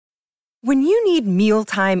When you need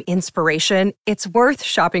mealtime inspiration, it's worth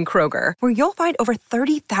shopping Kroger, where you'll find over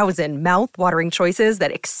 30,000 mouth-watering choices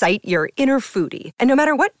that excite your inner foodie. And no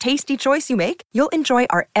matter what tasty choice you make, you'll enjoy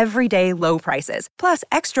our everyday low prices, plus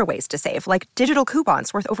extra ways to save, like digital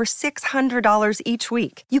coupons worth over $600 each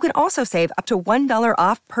week. You can also save up to $1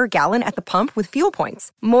 off per gallon at the pump with fuel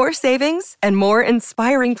points. More savings and more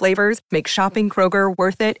inspiring flavors make shopping Kroger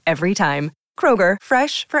worth it every time. Kroger,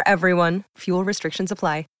 fresh for everyone. Fuel restrictions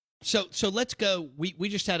apply. So let's go. We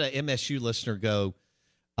just had a MSU listener go,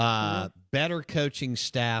 better coaching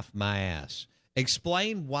staff, my ass.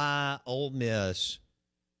 Explain why Ole Miss,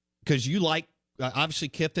 because you like, obviously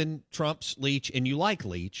Kiffin trumps Leach, and you like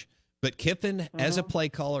Leach, but Kiffin as a play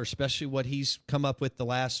caller, especially what he's come up with the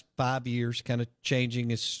last 5 years, kind of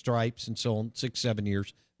changing his stripes and so on, 6-7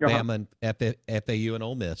 years, Bama and FAU and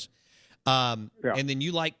Ole Miss. And then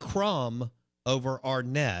you like Crum over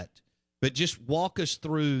Arnett. But just walk us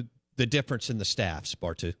through the difference in the staffs,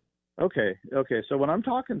 Bartu. Okay. So when I'm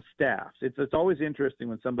talking staffs, it's always interesting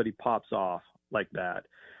when somebody pops off like that,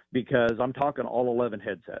 because I'm talking all 11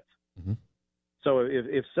 headsets. Mm-hmm. So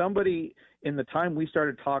if somebody, in the time we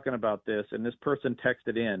started talking about this and this person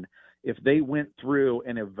texted in, if they went through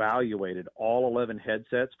and evaluated all 11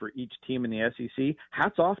 headsets for each team in the SEC,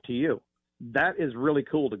 hats off to you. That is really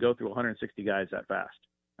cool to go through 160 guys that fast.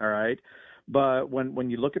 All right. But when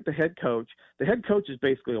you look at the head coach is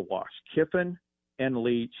basically a wash. Kiffin and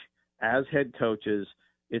Leach as head coaches,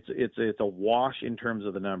 it's a wash in terms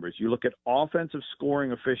of the numbers. You look at offensive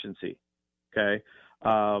scoring efficiency, okay?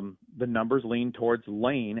 The numbers lean towards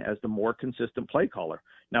Lane as the more consistent play caller.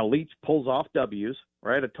 Now, Leach pulls off W's,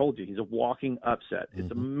 right? I told you, he's a walking upset. Mm-hmm.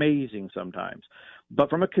 It's amazing sometimes. But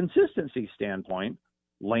from a consistency standpoint,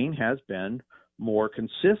 Lane has been more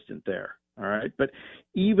consistent there. All right. But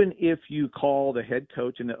even if you call the head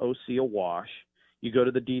coach and the OC a wash, you go to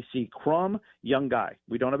the DC. Crum, young guy.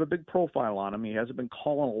 We don't have a big profile on him. He hasn't been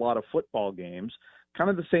calling a lot of football games. Kind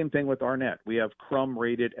of the same thing with Arnett. We have Crum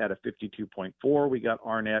rated at a 52.4. We got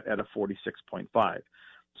Arnett at a 46.5.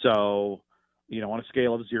 So, on a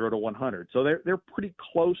scale of 0 to 100. So they're pretty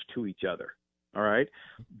close to each other. All right.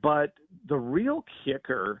 But the real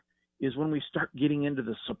kicker is when we start getting into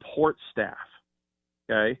the support staff.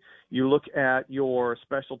 Okay, you look at your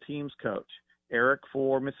special teams coach, Eric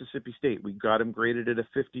for Mississippi State. We got him graded at a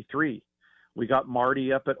 53. We got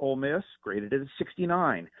Marty up at Ole Miss, graded at a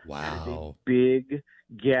 69. Wow, that is a big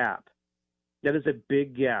gap. That is a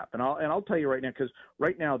big gap, and I'll tell you right now, because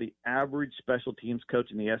right now the average special teams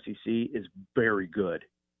coach in the SEC is very good,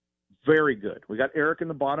 very good. We got Eric in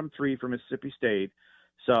the bottom 3 for Mississippi State.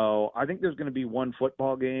 So I think there's going to be one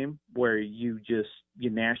football game where you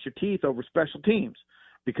gnash your teeth over special teams,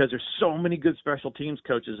 because there's so many good special teams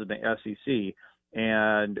coaches in the SEC,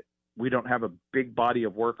 and we don't have a big body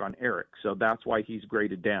of work on Eric. So that's why he's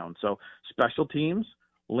graded down. So special teams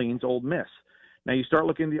leans Ole Miss. Now you start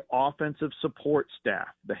looking at the offensive support staff,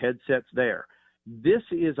 the headsets there. This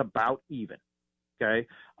is about even. Okay.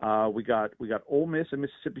 We got Ole Miss and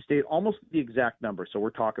Mississippi State, almost the exact number. So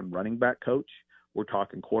we're talking running back coach. We're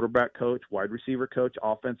talking quarterback coach, wide receiver coach,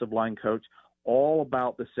 offensive line coach, all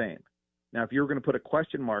about the same. Now, if you were going to put a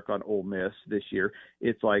question mark on Ole Miss this year,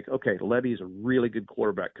 it's like, okay, Levy's a really good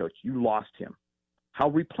quarterback coach. You lost him. How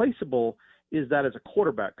replaceable is that as a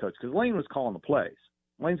quarterback coach? Because Lane was calling the plays.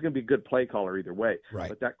 Lane's going to be a good play caller either way. Right.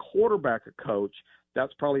 But that quarterback coach,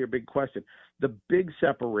 that's probably your big question. The big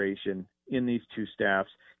separation in these two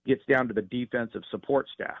staffs gets down to the defensive support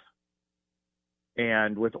staff.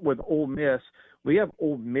 And with Ole Miss, we have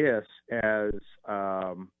Ole Miss as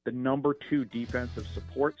the number 2 defensive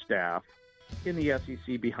support staff in the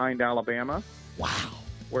SEC behind Alabama. Wow.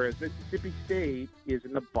 Whereas Mississippi State is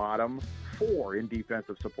in the bottom 4 in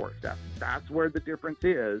defensive support staff. That's where the difference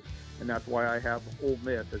is, and that's why I have Ole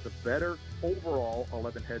Miss as a better overall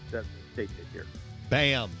 11 headset state this year.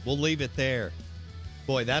 Bam. We'll leave it there.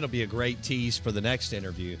 Boy, that'll be a great tease for the next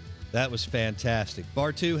interview. That was fantastic.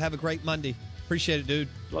 Bartu, have a great Monday. Appreciate it, dude.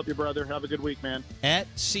 Love you, brother. Have a good week, man. At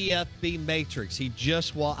CFB Matrix,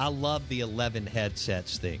 I love the 11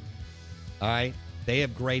 headsets thing. All right? They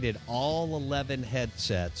have graded all 11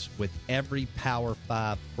 headsets with every Power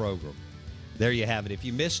 5 program. There you have it. If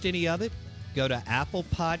you missed any of it, go to Apple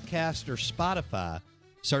Podcast or Spotify.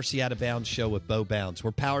 Search the Out of Bounds Show with Bo Bounds.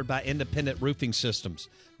 We're powered by Independent Roofing Systems,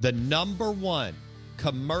 the number 1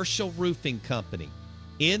 commercial roofing company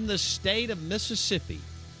in the state of Mississippi.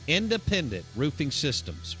 Independent Roofing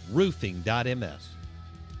Systems, roofing.ms.